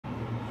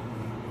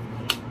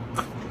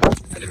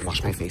didn't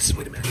wash my face.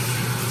 Wait a minute.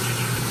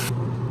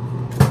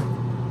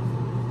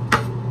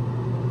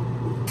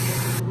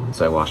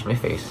 So I washed my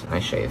face and I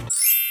shaved.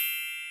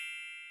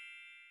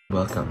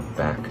 Welcome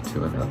back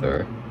to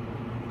another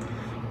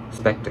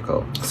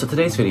spectacle. So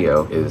today's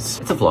video it's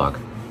a vlog.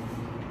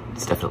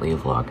 It's definitely a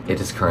vlog. It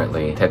is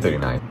currently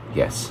 10:39.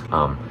 Yes.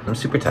 I'm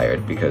super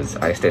tired because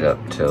I stayed up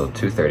till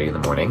 2:30 in the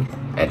morning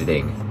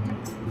editing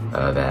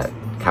that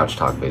couch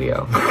talk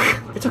video.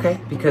 It's okay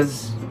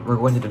because we're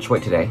going to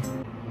Detroit today.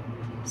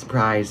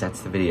 Surprise,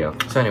 that's the video.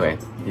 So anyway,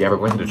 yeah, we're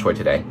going to Detroit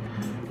today.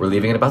 We're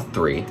leaving at about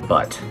 3,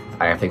 but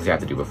I have things I have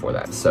to do before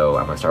that. So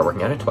I'm gonna start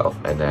working out at 12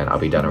 and then I'll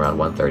be done around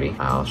 1:30.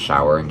 I'll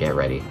shower and get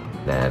ready,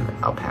 then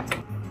I'll pack.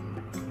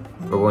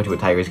 We're going to a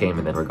Tigers game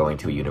and then we're going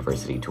to a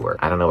university tour.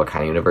 I don't know what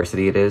kind of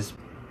university it is.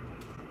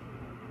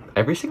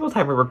 Every single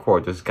time I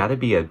record, there's gotta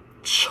be a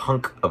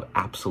chunk of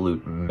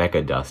absolute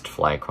mega dust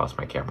fly across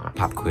my camera.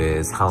 Pop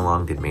quiz, how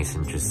long did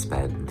Mason just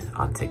spend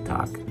on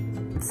TikTok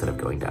instead of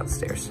going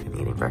downstairs and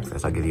eating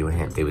breakfast? I'll give you a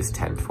hint. It was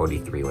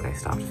 10:43 when I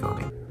stopped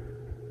filming.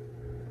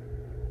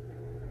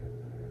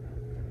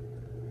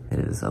 It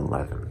is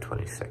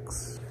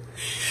 11:26.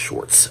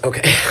 Shorts,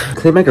 okay. I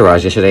cleaned my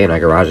garage yesterday and my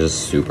garage is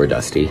super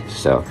dusty,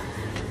 so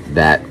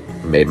that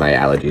made my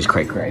allergies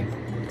cray-cray.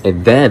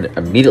 And then,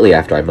 immediately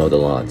after I mowed the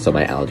lawn, so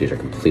my allergies are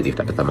completely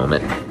up at the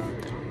moment.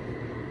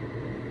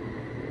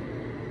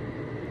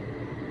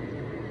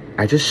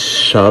 I just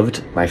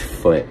shoved my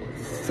foot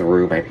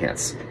through my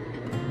pants.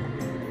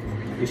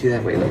 You see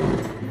that? Wait, look.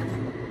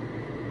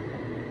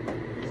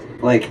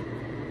 Like,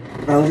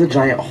 that was a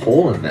giant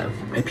hole in them.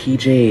 My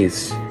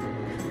PJs.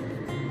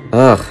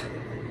 Ugh.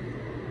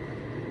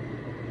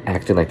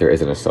 Acting like there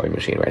isn't a sewing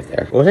machine right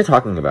there. What was I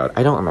talking about?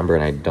 I don't remember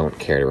and I don't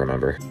care to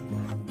remember.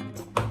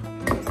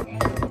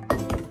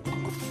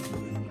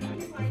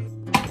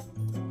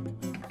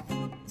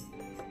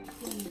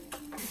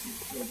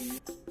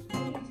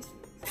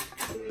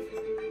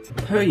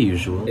 Per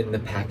usual, in the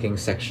packing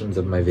sections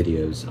of my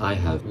videos, I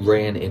have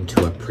ran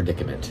into a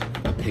predicament.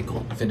 A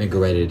pickle.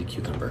 Vinaigretted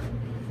cucumber.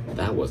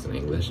 That wasn't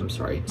English, I'm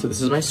sorry. So this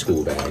is my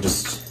school bag. What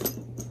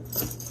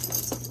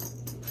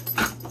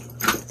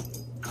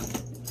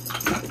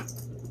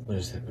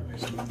just happened?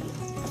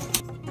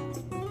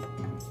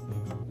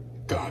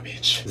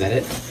 Garbage. Is that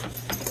it?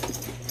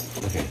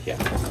 Okay, yeah.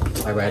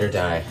 My ride or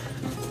die.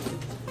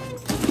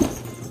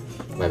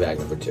 My bag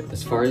number 2.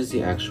 As far as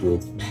the actual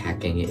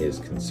packing is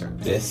concerned,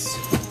 this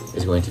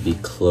is going to be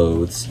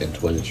clothes and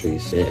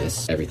toiletries.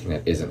 This, everything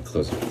that isn't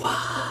clothes.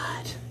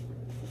 What?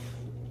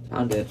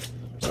 Found it.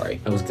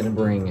 Sorry. I was gonna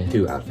bring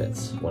 2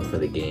 outfits. One for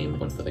the game,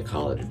 one for the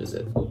college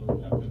visit.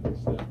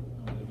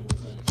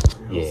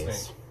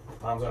 Yes.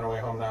 Mom's on her way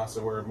home now,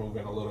 so we're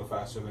moving a little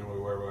faster than we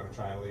were. We're gonna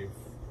try and leave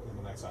in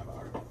the next half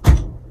hour.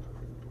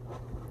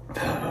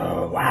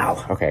 Oh,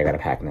 wow. Okay, I gotta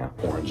pack now.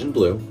 Orange and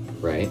blue,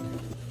 right?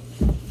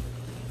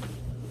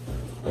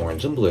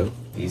 Orange and blue.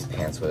 These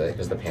pants with it,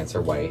 because the pants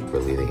are white.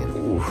 We're leaving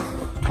in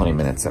 20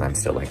 minutes and I'm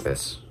still like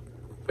this,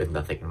 with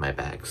nothing in my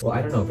bags. Well,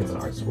 I don't know if it's an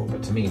art school,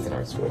 but to me it's an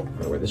art school. I'm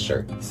gonna wear this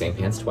shirt, same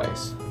pants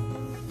twice.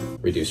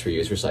 Reduce,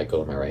 reuse,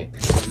 recycle, am I right?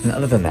 And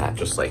other than that,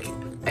 just like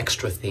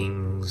extra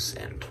things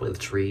and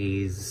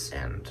toiletries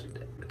and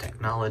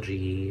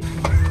technology.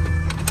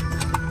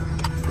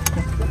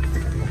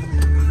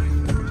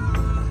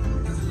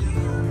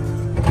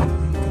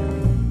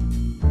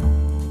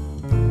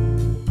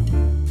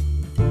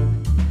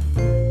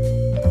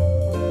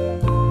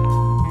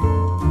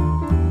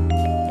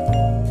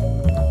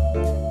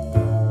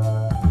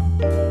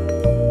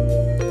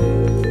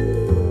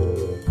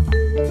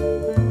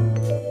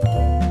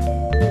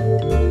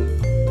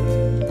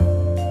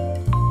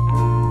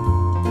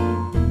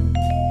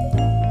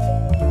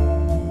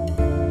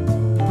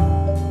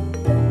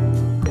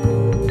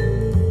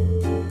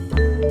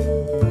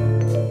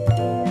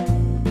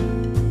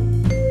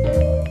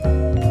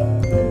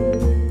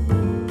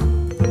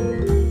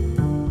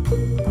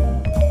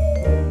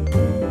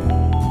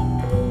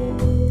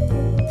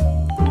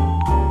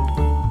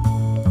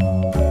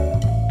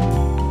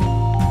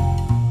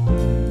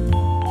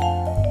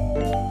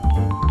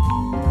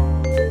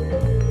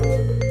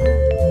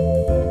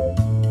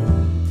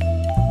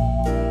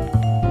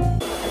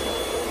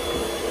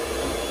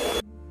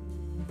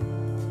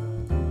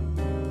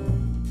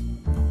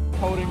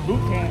 Holding boot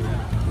camp.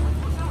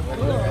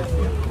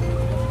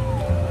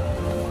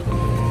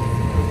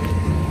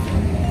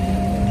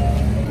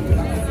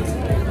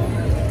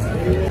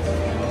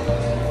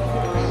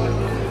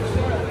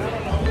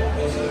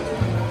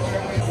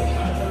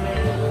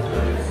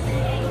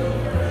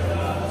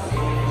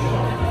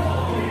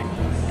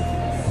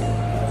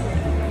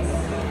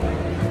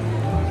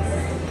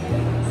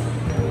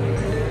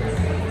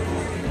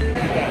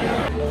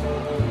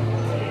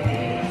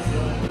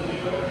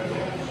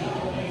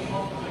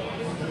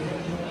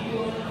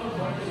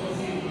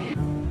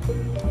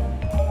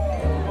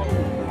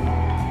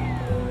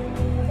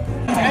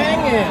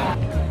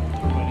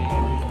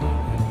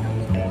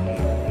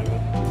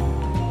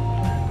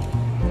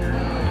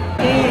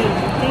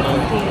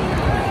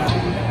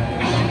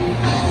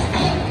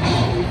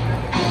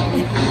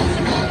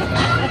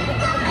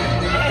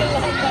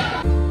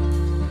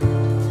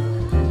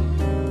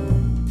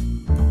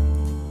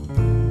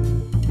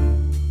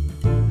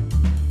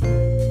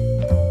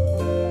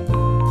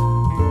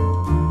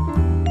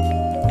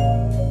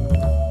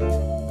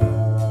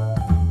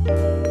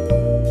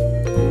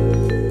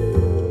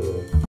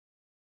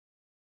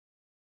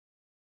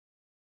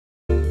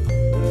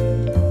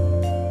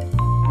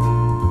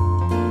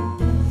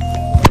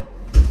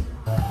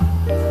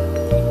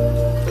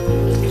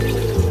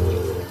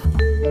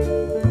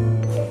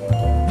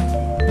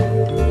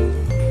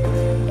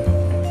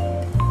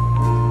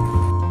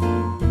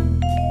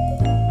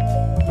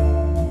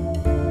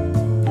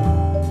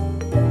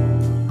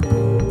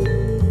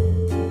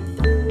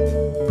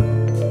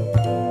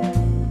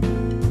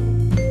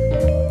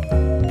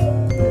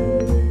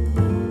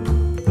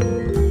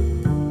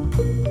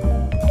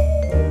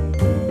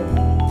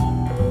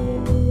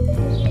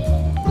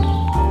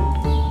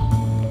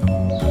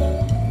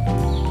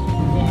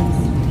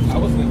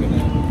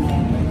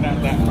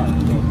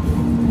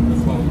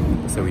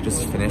 So we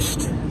just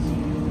finished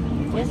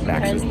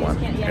Max's one,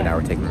 and now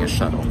we're taking a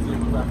shuttle to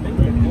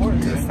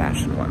the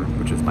fashion one,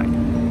 which is mine.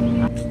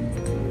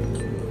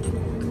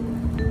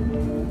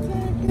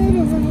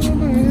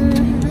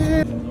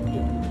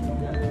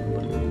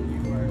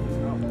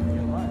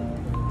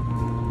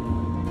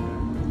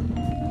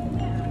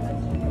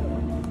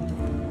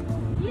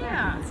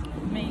 Yeah,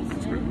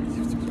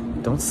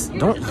 Mason.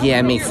 Don't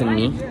yeah, Mason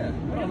me.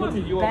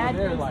 Bad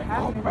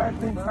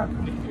things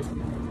happen.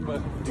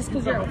 Just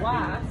because you're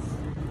black.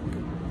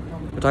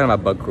 We're talking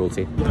about bug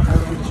cruelty.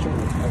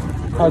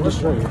 Probably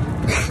destroy you.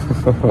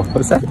 What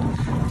was that?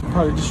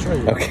 Probably destroy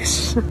you. Okay.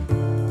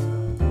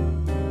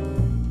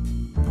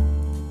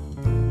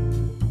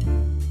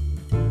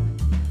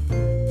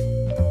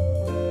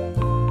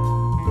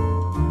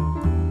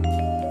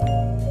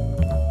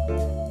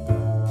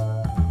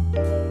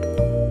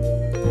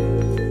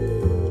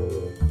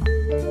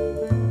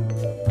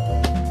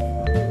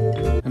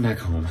 I'm back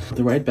home.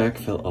 The ride back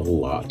felt a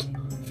lot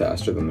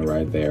faster than the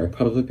ride there,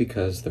 probably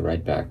because the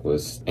ride back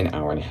was an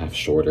hour and a half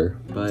shorter.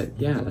 But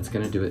yeah, that's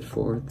gonna do it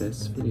for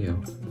this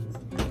video.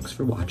 Thanks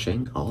for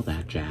watching, all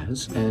that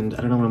jazz. And I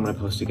don't know when I'm gonna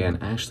post again.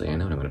 Actually, I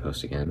know when I'm gonna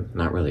post again.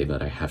 Not really,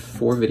 but I have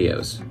 4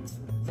 videos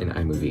in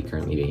iMovie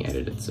currently being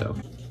edited, so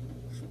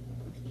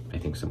I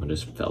think someone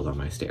just fell down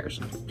my stairs.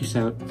 Peace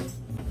out.